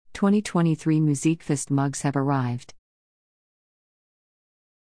2023 Musikfest mugs have arrived.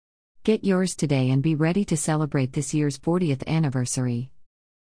 Get yours today and be ready to celebrate this year's 40th anniversary.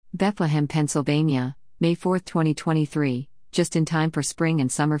 Bethlehem, Pennsylvania, May 4, 2023, just in time for spring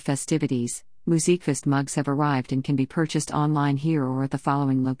and summer festivities. Musikfest mugs have arrived and can be purchased online here or at the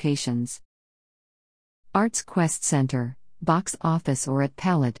following locations: Arts Quest Center, Box Office, or at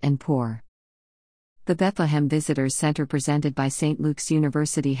Palette and Pour. The Bethlehem Visitors Center, presented by St. Luke's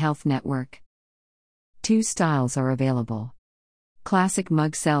University Health Network. Two styles are available. Classic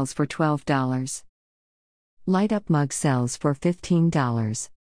mug sells for $12. Light Up mug sells for $15.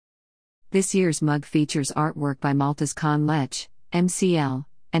 This year's mug features artwork by Maltese Khan Lech, MCL,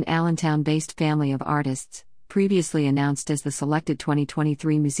 an Allentown-based family of artists, previously announced as the selected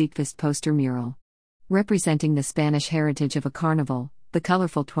 2023 Musikfest poster mural. Representing the Spanish heritage of a carnival, the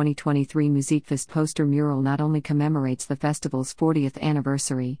colorful 2023 Musikfest poster mural not only commemorates the festival's 40th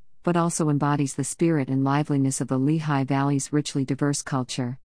anniversary, but also embodies the spirit and liveliness of the Lehigh Valley's richly diverse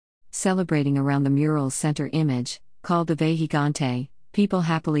culture. Celebrating around the mural's center image, called a Gigante, people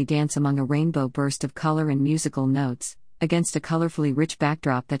happily dance among a rainbow burst of color and musical notes, against a colorfully rich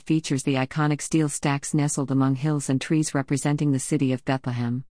backdrop that features the iconic steel stacks nestled among hills and trees representing the city of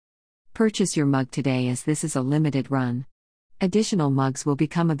Bethlehem. Purchase your mug today, as this is a limited run. Additional mugs will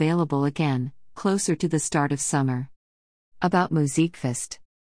become available again, closer to the start of summer. About Musikfest.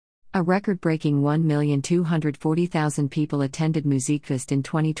 A record-breaking 1,240,000 people attended Musikfest in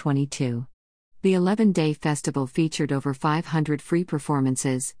 2022. The 11-day festival featured over 500 free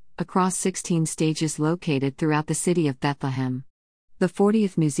performances, across 16 stages located throughout the city of Bethlehem. The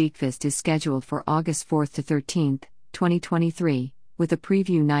 40th Musikfest is scheduled for August 4 to 13, 2023, with a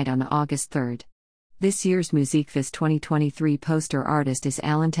preview night on August 3. This year's Musikfest 2023 poster artist is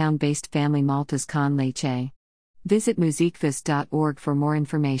Allentown-based family Maltese Khan Lech. Visit musikfest.org for more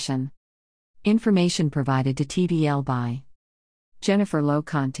information. Information provided to TVL by Jennifer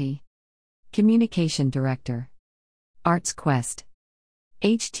Loconti, Communication Director, Arts Quest.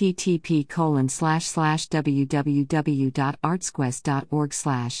 http://www.artsquest.org/